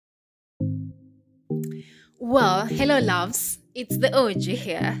Well, hello, loves. It's the OG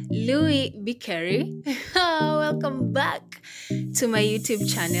here, Louis Bikeri. Welcome back to my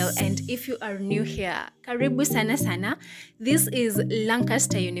YouTube channel. And if you are new here, karibu sana sana. This is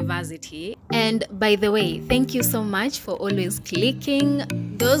Lancaster University. And by the way, thank you so much for always clicking.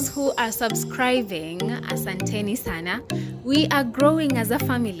 Those who are subscribing, asanteni sana. We are growing as a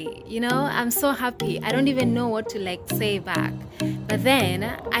family. I'm so happy. I don't even know what to say back. But then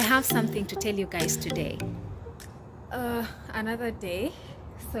I have something to tell you guys today. Another day.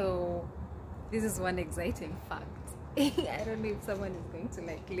 So this is one exciting fact. I don't know if someone is going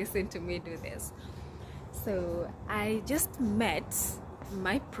to listen to me do this. So I just met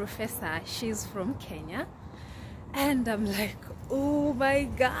my professor. She's from Kenya, and I'm like, oh my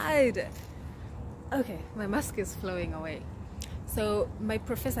god. Okay, my mask is flowing away. So my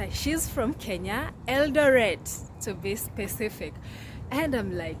professor, she's from Kenya, Eldoret to be specific, and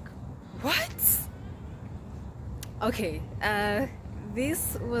I'm like, what? Okay,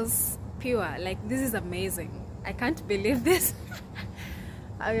 this was pure. This is amazing. I can't believe this.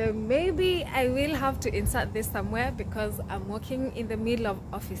 Maybe I will have to insert this somewhere because I'm walking in the middle of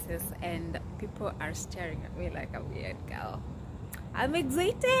offices and people are staring at me like a weird girl. I'm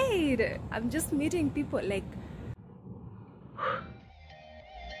excited. I'm just meeting people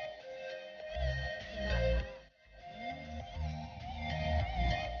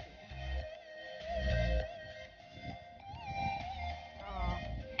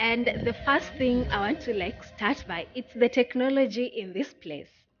And the first thing I want to start by, it's the technology in this place.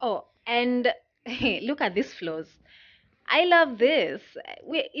 Oh, and look at these floors. I love this.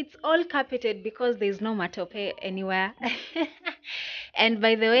 It's all carpeted because there's no matope anywhere. And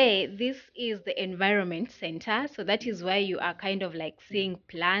by the way, this is the environment center. So that is where you are kind of seeing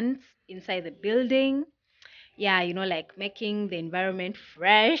plants inside the building. Yeah, making the environment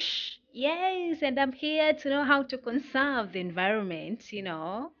fresh. Yes, and I'm here to know how to conserve the environment. Hey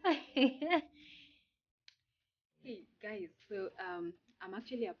guys, so I'm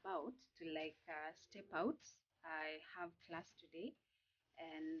actually about to step out. I have class today,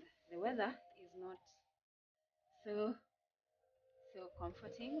 and the weather is not so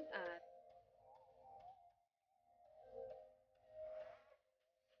comforting.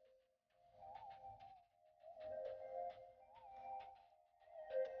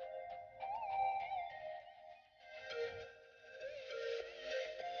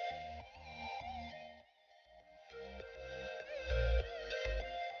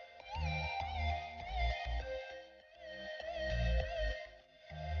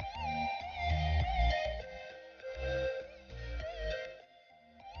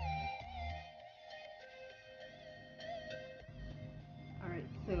 All right,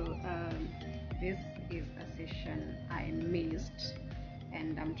 so this is a session I missed,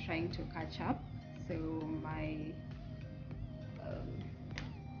 and I'm trying to catch up. So my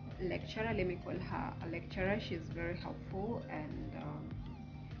lecturer, let me call her a lecturer, she's very helpful, and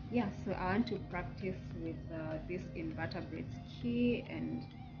yeah, so I want to practice with this invertebrates key and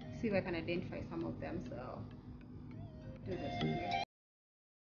see if I can identify some of them. So do this with you.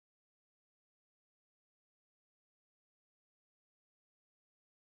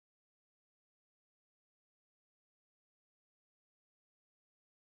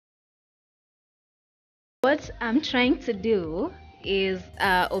 What I'm trying to do is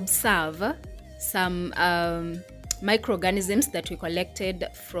observe some microorganisms that we collected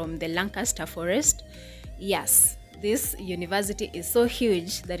from the Lancaster forest. Yes, this university is so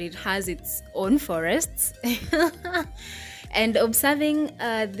huge that it has its own forests. And observing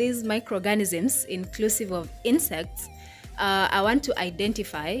these microorganisms, inclusive of insects, I want to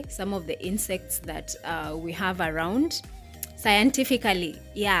identify some of the insects that we have around scientifically.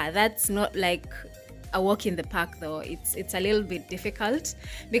 Yeah, that's not like a walk in the park though. It's a little bit difficult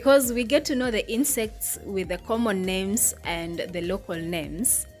because we get to know the insects with the common names and the local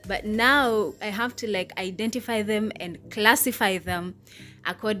names, but now I have to identify them and classify them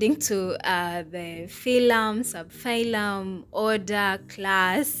according to the phylum, subphylum, order,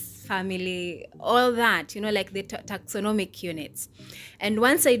 class, family, all that, the taxonomic units. And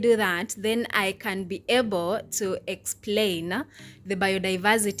once I do that, then I can be able to explain the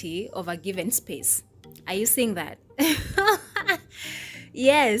biodiversity of a given space. Are you seeing that?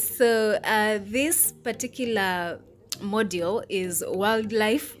 Yes, so this particular module is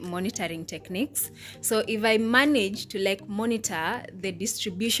wildlife monitoring techniques. So if I manage to monitor the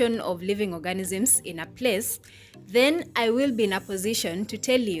distribution of living organisms in a place, then I will be in a position to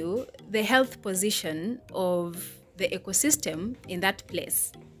tell you the health position of the ecosystem in that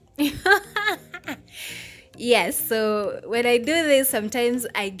place. Yes, so when I do this, sometimes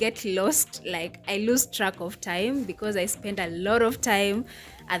I get lost, like I lose track of time because I spend a lot of time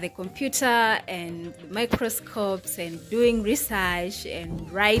at the computer and the microscopes and doing research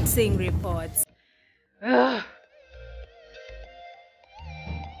and writing reports. Ugh.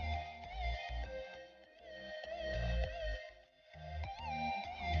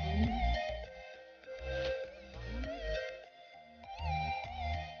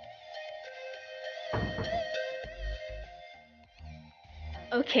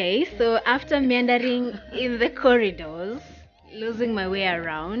 Okay, so after meandering in the corridors, losing my way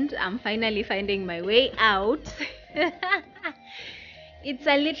around, I'm finally finding my way out. It's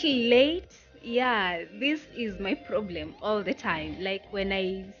a little late. Yeah, this is my problem all the time. Like when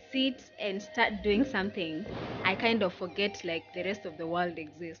I sit and start doing something, I kind of forget like the rest of the world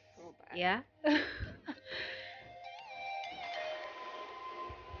exists. Yeah.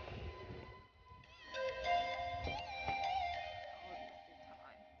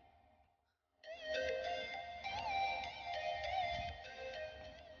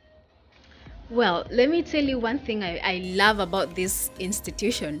 Well, let me tell you one thing I love about this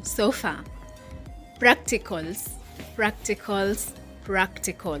institution so far. Practicals, practicals,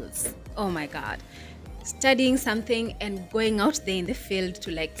 practicals. Oh my God. Studying something and going out there in the field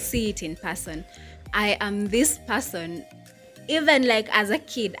to like see it in person. I am this person, even like as a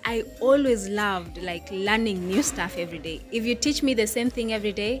kid, I always loved like learning new stuff every day. If you teach me the same thing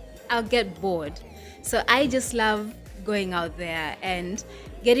every day, I'll get bored. So I just love going out there, and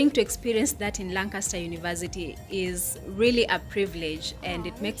getting to experience that in Lancaster University is really a privilege, and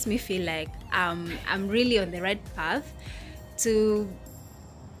it makes me feel like I'm really on the right path to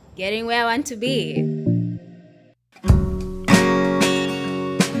getting where I want to be.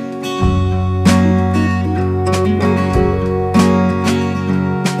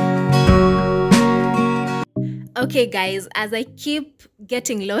 Okay, guys, as I keep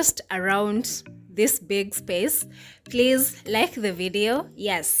getting lost around this big space, please like the video.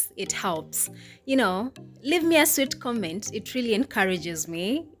 Yes, it helps. You know, leave me a sweet comment. It really encourages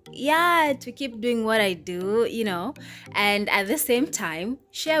me. Yeah, to keep doing what I do, you know, and at the same time,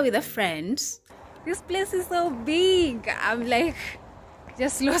 share with a friend. This place is so big. I'm like,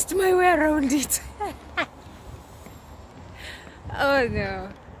 just lost my way around it. Oh no.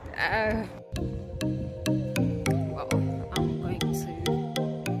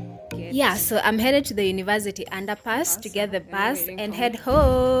 Yeah, so I'm headed to the university underpass to get the bus and head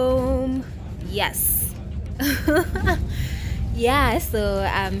home. Yes. Yeah, so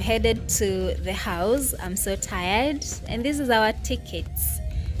I'm headed to the house. I'm so tired. And this is our tickets.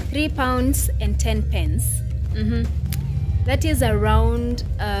 £3 and 10 pence. That is around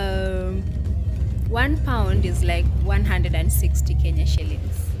 £1 is like 160 Kenya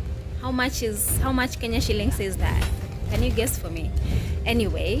shillings. How much Kenya shillings is that? Can you guess for me?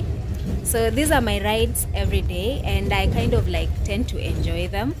 Anyway, so these are my rides every day, and I kind of like tend to enjoy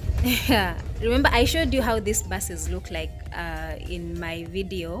them. Remember, I showed you how these buses look like in my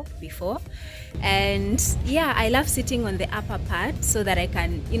video before, and yeah, I love sitting on the upper part so that I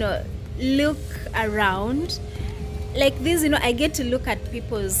can, you know, look around like this. You know, I get to look at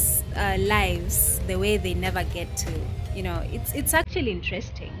people's lives the way they never get to. You know, it's actually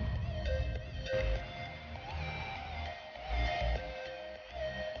interesting.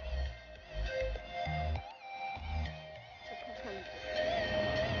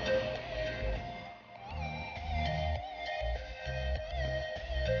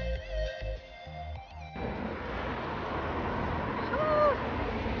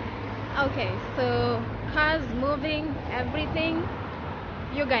 Okay, so cars moving, everything.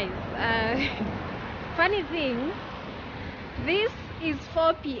 You guys, funny thing, this is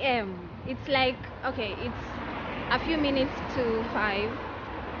 4 p.m. It's like, okay, it's a few minutes to 5.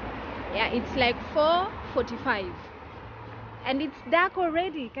 Yeah, it's like 4:45. And it's dark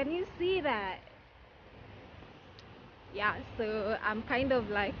already. Can you see that? Yeah, so I'm kind of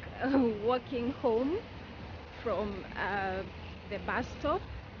like walking home from the bus stop.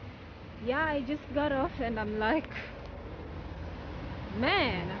 Yeah, I just got off and I'm like,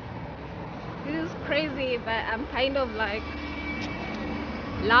 man, this is crazy, but I'm kind of like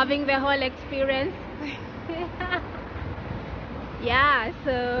loving the whole experience. Yeah,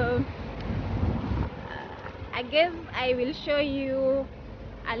 so I guess I will show you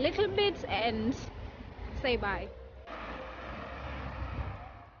a little bit and say bye.